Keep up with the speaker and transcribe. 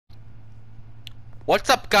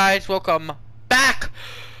What's up, guys? Welcome back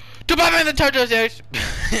to Batman the Telltale series.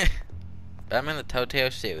 Batman the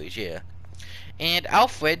Telltale series, yeah. And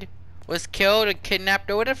Alfred was killed or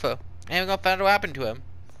kidnapped or whatever. And we're gonna find out what happened to him.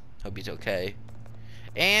 Hope he's okay.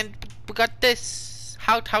 And we got this.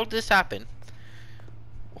 How did this happen?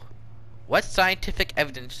 What scientific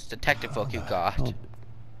evidence detective work you got?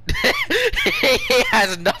 He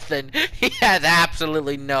has nothing. He has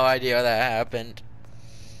absolutely no idea how that happened.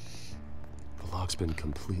 The lock's been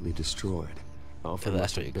completely destroyed. Alfred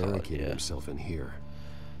must have barricaded himself in here.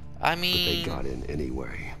 I mean, but they got in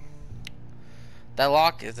anyway. That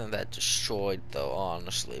lock isn't that destroyed though,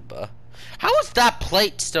 honestly, but how is that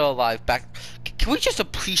plate still alive back? Can we just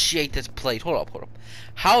appreciate this plate? Hold up.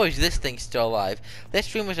 How is this thing still alive?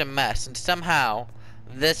 This room is a mess, and somehow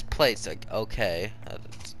this plate's like, okay.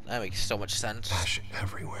 That makes so much sense. Ash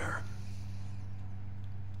everywhere.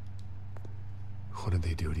 What did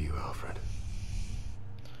they do to you, Alfred?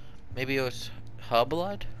 Maybe it was her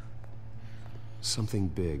blood? Something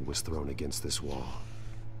big was thrown against this wall.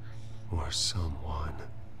 Or someone.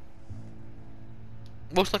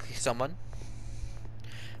 Most likely someone.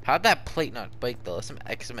 How'd that plate not break though? Some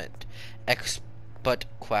expert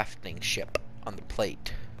crafting ship on the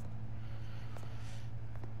plate.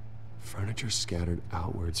 Furniture scattered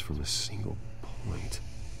outwards from a single point.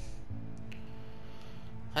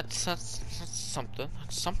 That's something.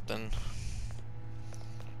 That's something.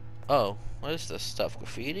 Oh, what is this stuff?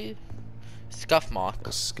 Graffiti? Scuff mark.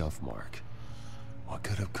 A scuff mark. What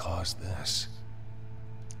could have caused this?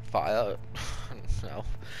 Fire? No.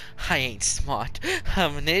 I ain't smart.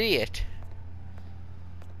 I'm an idiot.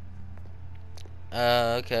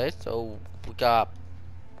 Okay, so we got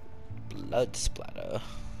blood splatter.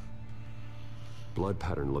 Blood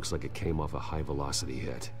pattern looks like it came off a high velocity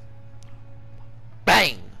hit.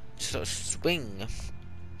 Bang! So swing.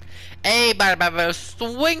 Hey, bada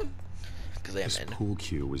swing! This pool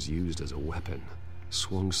cue was used as a weapon.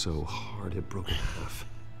 Swung so hard it broke in half.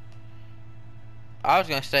 I was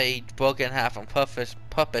gonna say he broke it in half on purpose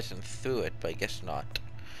and threw it, but I guess not.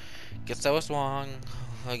 Guess I was wrong.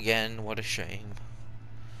 Again, what a shame.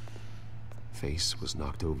 Face was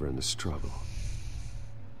knocked over in the struggle.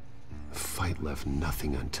 The fight left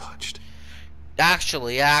nothing untouched.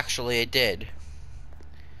 Actually, it did.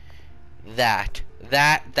 That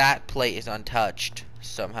plate is untouched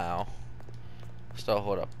somehow. So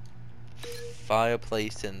hold up.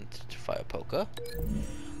 Fireplace and fire poker.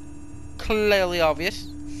 Clearly obvious.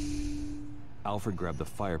 Alfred grabbed the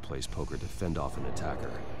fireplace poker to fend off an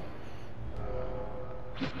attacker,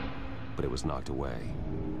 but it was knocked away.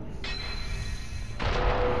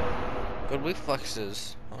 Good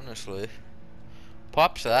reflexes, honestly.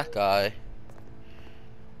 Props to that guy.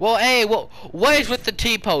 Well, hey, what is with the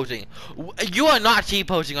T-posing? You are not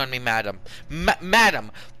T-posing on me, madam.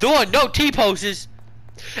 Madam, there are no T-poses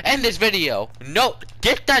in this video. No,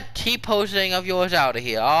 get that T-posing of yours out of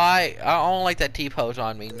here. I don't like that T-pose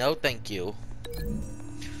on me. No, thank you.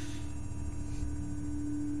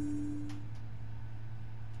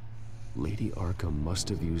 Lady Arkham must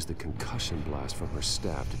have used the concussion blast from her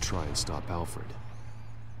staff to try and stop Alfred.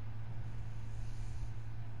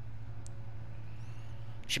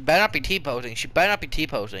 She better not be T-posing. She better not be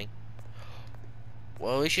T-posing.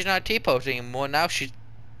 Well, at least she's not T-posing anymore. Now she's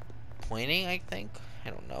pointing, I think.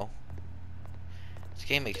 I don't know. This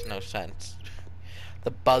game makes no sense.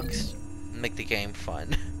 The bugs make the game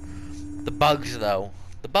fun. The bugs, though.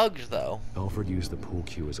 Alfred used the pool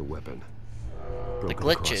cue as a weapon. The Broke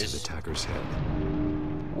across glitches. his attacker's head.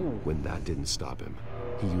 Ooh. When that didn't stop him,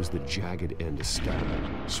 he used the jagged end to stab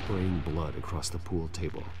him, spraying blood across the pool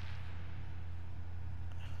table.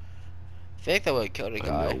 I think that would kill the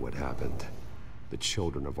guy. I know what happened. The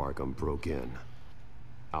children of Arkham broke in.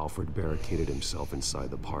 Alfred barricaded himself inside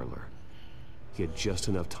the parlor. He had just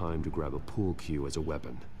enough time to grab a pool cue as a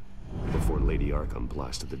weapon before Lady Arkham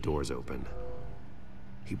blasted the doors open.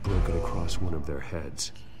 He broke it across one of their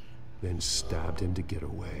heads, then stabbed him to get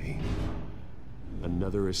away.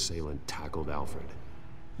 Another assailant tackled Alfred,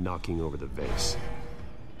 knocking over the vase.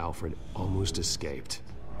 Alfred almost escaped,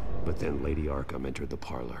 but then Lady Arkham entered the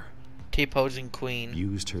parlor. T-posing queen.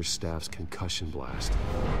 Used her staff's concussion blast,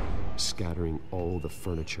 scattering all the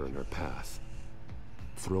furniture in her path,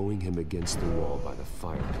 throwing him against the wall by the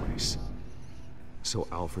fireplace. So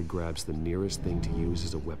Alfred grabs the nearest thing to use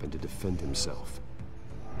as a weapon to defend himself.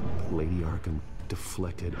 But Lady Arkham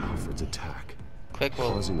deflected Alfred's attack,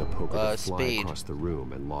 causing the poker to fly across the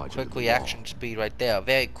room and lodge into the wall. Reaction speed right there.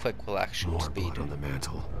 Very quick reaction More speed. blood on the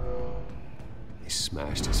mantle. He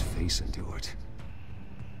smashed his face into it.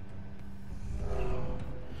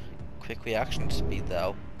 Quick reaction speed,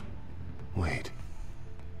 though. Wait.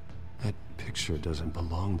 picture doesn't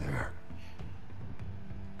belong there.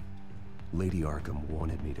 Lady Arkham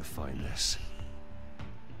wanted me to find this.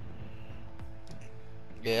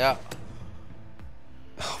 Yeah.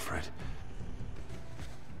 Alfred.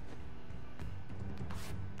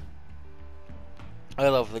 I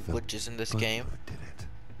love the glitches in this game. Butler did it.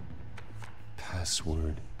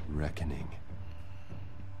 Password reckoning.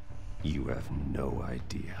 You have no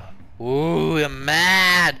idea. Ooh, you're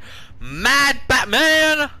mad! Mad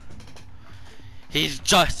Batman! He's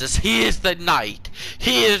justice. He is the knight.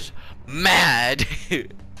 He is mad.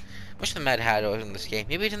 Wish the Mad Hatter was in this game.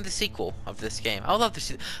 Maybe it's in the sequel of this game. I would love to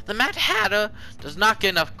see. The Mad Hatter does not get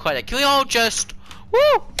enough credit. Can we all just...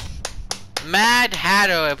 Woo! Mad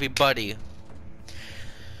Hatter, everybody.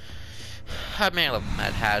 I mean, I love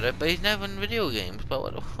Mad Hatter, but he's never in video games.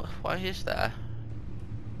 But why is that?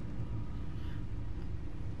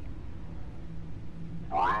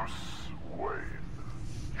 Bruce Wayne,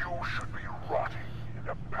 you should be rotting in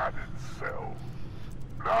a padded cell.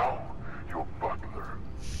 Now, your butler,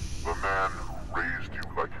 the man who raised you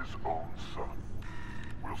like his own son,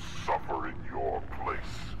 will suffer in your place.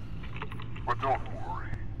 But don't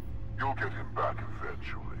worry, you'll get him back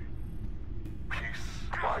eventually. Peace,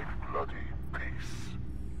 my bloody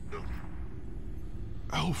peace.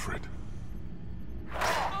 Alfred.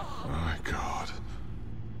 My God.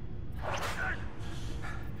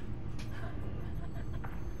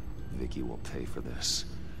 Vicky will pay for this.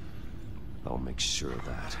 I'll make sure of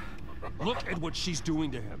that. Look at what she's doing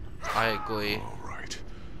to him. I agree. All right.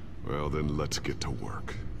 Well, then let's get to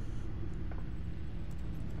work.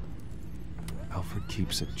 Alfred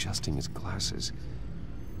keeps adjusting his glasses.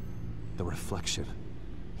 The reflection.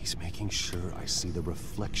 He's making sure I see the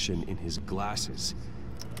reflection in his glasses.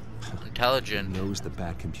 Intelligent. He knows the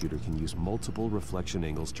Batcomputer can use multiple reflection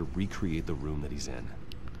angles to recreate the room that he's in.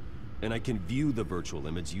 And I can view the virtual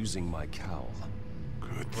image using my cowl.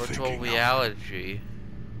 Good Virtual thinking, reality.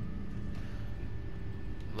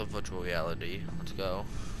 Love virtual reality. Let's go.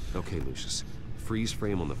 Okay, Lucius. Freeze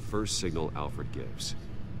frame on the first signal Alfred gives.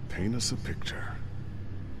 Paint us a picture.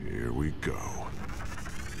 Here we go.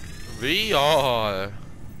 VR.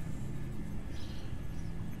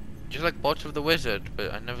 Just like Bots of the Wizard,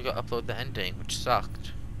 but I never got to upload the ending, which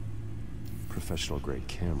sucked. Professional grade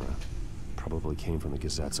camera. Probably came from the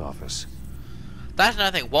Gazette's office. That's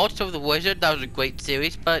another thing. Waltz of the Wizard, that was a great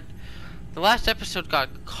series, but the last episode got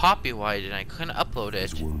copyrighted and I couldn't upload it.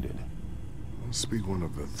 He's wounded. Must be one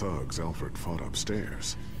of the thugs Alfred fought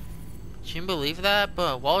upstairs. Can you believe that?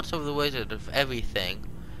 But Waltz of the Wizard of everything,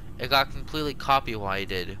 it got completely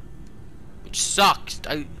copyrighted, which sucks.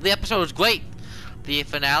 The episode was great. The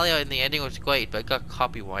finale and the ending was great, but it got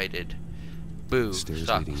copyrighted. Boo. Stairs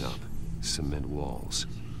Sucks. leading up. Cement walls.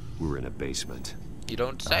 We were in a basement. You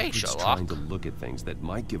don't say, Alfred's Sherlock. trying to look at things that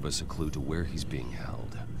might give us a clue to where he's being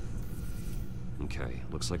held. Okay,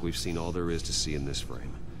 looks like we've seen all there is to see in this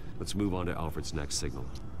frame. Let's move on to Alfred's next signal.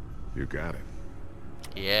 You got it.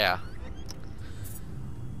 Yeah.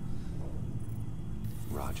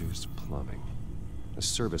 Rogers Plumbing. A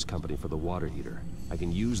service company for the water heater. I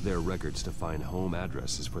can use their records to find home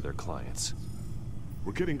addresses for their clients.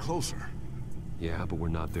 We're getting closer. Yeah, but we're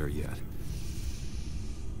not there yet.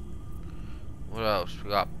 What else? We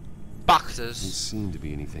got Doesn't boxes. seem to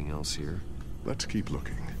be anything else here. Let's keep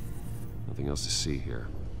looking. Nothing else to see here.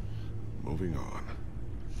 Moving on.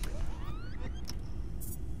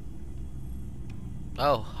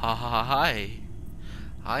 Oh, hi.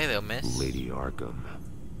 Hi there, miss. Lady Arkham.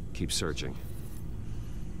 Keep searching.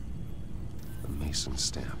 A Mason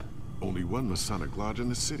stamp. Only one Masonic lodge in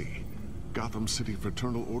the city. Gotham City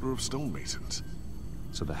Fraternal Order of Stonemasons.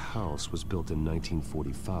 So the house was built in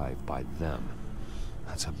 1945 by them.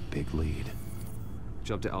 That's a big lead.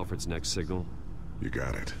 Jump to Alfred's next signal. You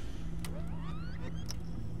got it.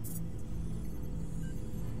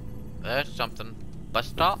 There's something. Bus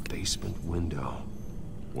stop? Basement window.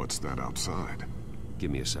 What's that outside?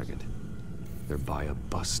 Give me a second. They're by a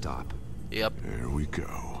bus stop. Yep. There we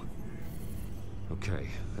go. Okay,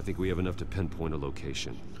 I think we have enough to pinpoint a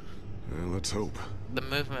location. Let's hope. The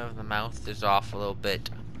movement of the mouth is off a little bit.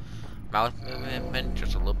 Mouth movement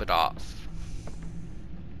just a little bit off.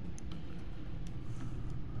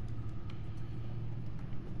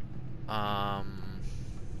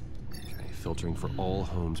 Okay, filtering for all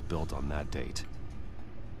homes built on that date.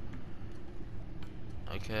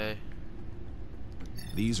 Okay.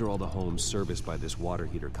 These are all the homes serviced by this water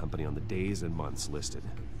heater company on the days and months listed.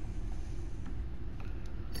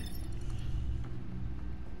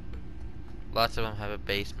 Lots of them have a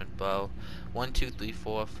basement, bro. 1, 2, 3,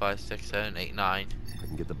 4, 5, 6, 7, 8, 9. I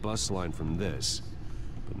can get the bus line from this,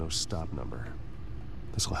 but no stop number.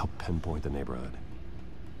 This will help pinpoint the neighborhood.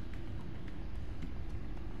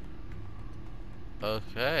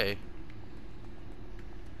 Okay.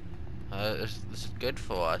 This is good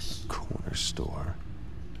for us. Corner store.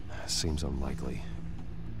 Seems unlikely.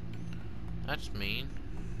 That's mean.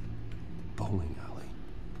 Bowling alley.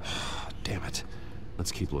 Damn it.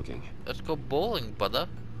 Let's keep looking. Let's go bowling, brother.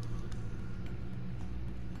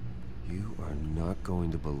 You are not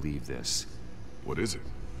going to believe this. What is it?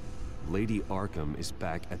 Lady Arkham is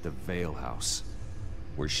back at the Vale House,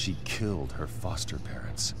 where she killed her foster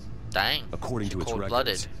parents. Dang. According to its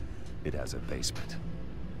cold-blooded. records, it has a basement.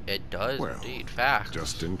 It does Well, indeed. Facts.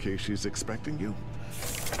 Just in case she's expecting you.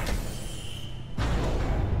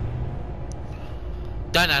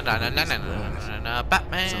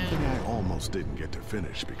 Batman. Something I almost didn't get to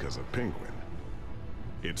finish because of Penguin.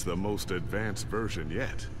 It's the most advanced version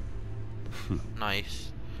yet.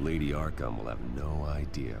 Nice. Lady Arkham will have no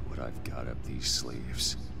idea what I've got up these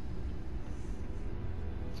sleeves.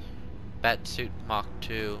 Batsuit Mach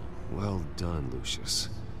 2. Well done, Lucius.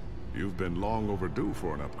 You've been long overdue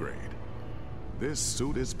for an upgrade. This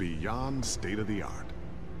suit is beyond state-of-the-art.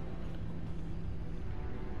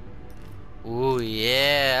 Ooh,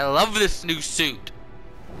 yeah. I love this new suit.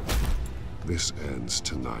 This ends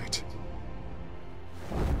tonight.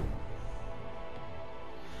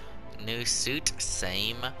 New suit,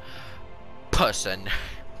 same person.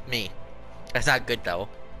 Me. That's not good though.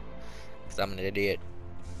 Because I'm an idiot.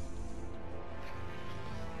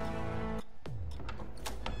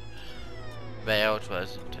 Vale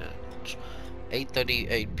was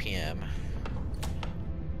 8:38 p.m.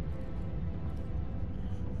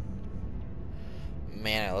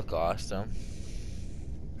 Man, I look awesome.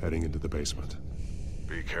 Heading into the basement.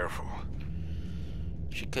 Be careful.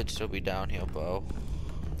 She could still be down here, bro.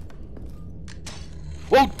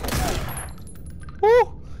 Whoa!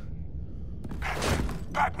 Woo!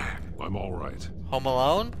 Batman! I'm all right. Home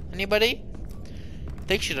Alone? Anybody?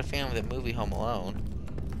 They should have filmed the movie Home Alone.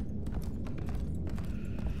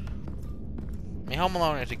 I mean, Home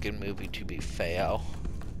Alone is a good movie, to be fair.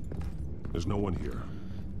 There's no one here.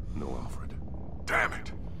 No Alfred. Damn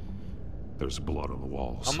it! There's blood on the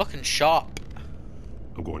walls. I'm looking sharp.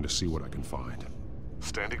 I'm going to see what I can find.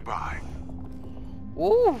 Standing by.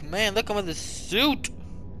 Ooh, man, look at this suit.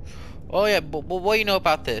 Oh yeah, but what do you know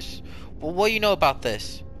about this? Well, what do you know about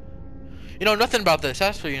this? You know nothing about this.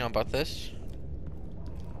 That's what you know about this.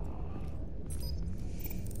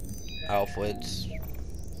 Alfred's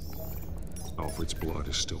blood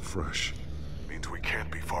is still fresh. Means we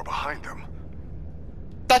can't be far behind them.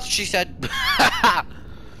 That's what she said.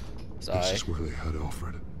 Sorry. This is where they had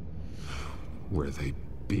Alfred. Where they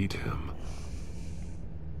beat him.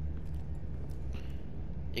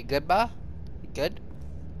 You good, ba? You good?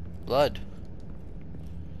 Blood.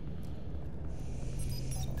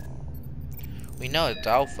 We know it's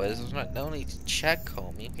Alfred. There's no need to check,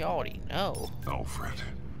 homie. We already know. Alfred.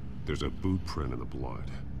 There's a boot print in the blood.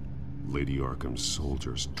 Lady Arkham's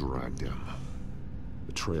soldiers dragged him.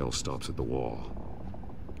 The trail stops at the wall.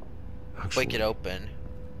 Actually, Break it open.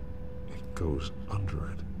 it goes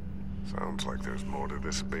under it. Sounds like there's more to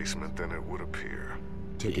this basement than it would appear.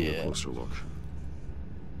 Taking a closer look.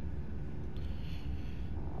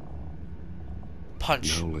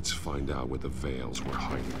 Punch. Now let's find out where the Veils were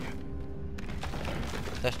hiding.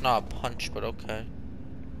 That's not a punch, but okay.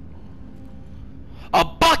 A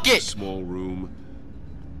bucket! Small room.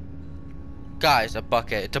 Guys, a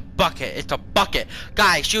bucket. It's a bucket. It's a bucket.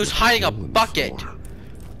 Guys, she was hiding a bucket.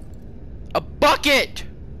 A bucket!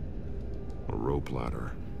 A rope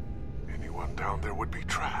ladder. Anyone down there would be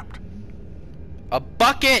trapped. A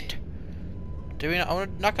bucket!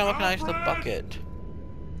 I'm not gonna recognize the bucket.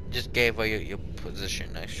 Just gave away your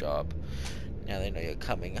position. Nice job. Now they know you're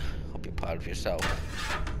coming. Hope you're proud of yourself.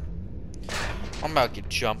 I'm about to get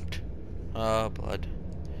jumped. Oh, blood.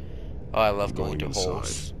 Oh, I love going to inside.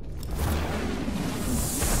 holes.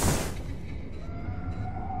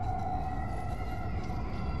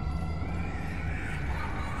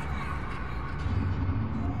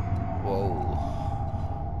 Whoa.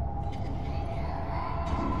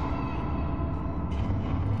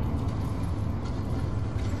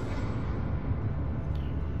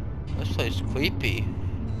 This place is creepy.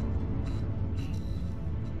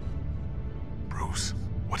 Bruce,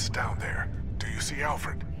 what's down there? Do you see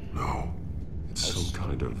Alfred? No. It's some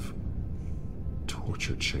kind of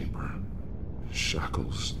torture chamber.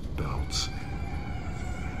 Shackles, belts,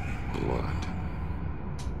 blood.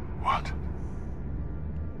 What?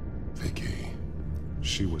 Vicky.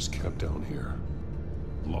 She was kept down here.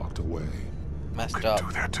 Locked away. Messed up.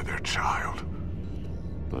 Do that to their child.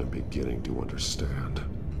 I'm beginning to understand.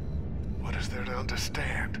 What is there to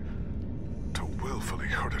understand? To willfully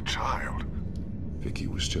hurt a child? Vicky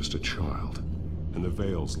was just a child, and the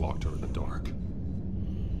Veils locked her in the dark.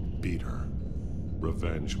 Beat her.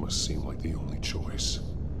 Revenge must seem like the only choice.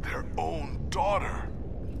 Their own daughter?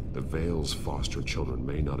 The Veils' foster children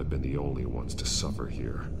may not have been the only ones to suffer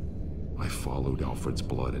here. I followed Alfred's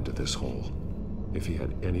blood into this hole. If he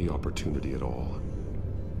had any opportunity at all,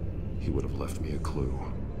 he would have left me a clue.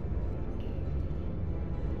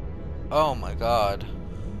 Oh my god.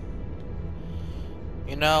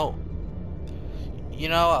 You know,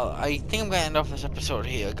 I think I'm gonna end off this episode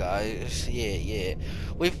here, guys. Yeah.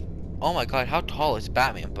 Oh my god, how tall is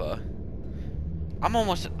Batman, bro?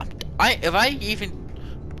 If I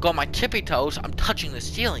even got my tippy toes, I'm touching the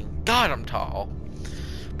ceiling. God, I'm tall.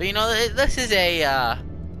 But you know, this is a,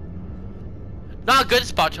 not a good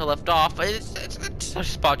spot to left off, but it's a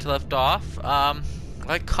spot to left off.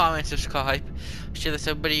 Like, comment, subscribe, share this with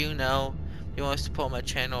everybody you know. If you want to support my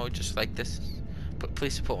channel, just like this, but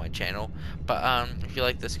please support my channel. But, if you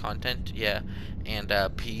like this content, yeah, and,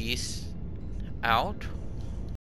 peace out.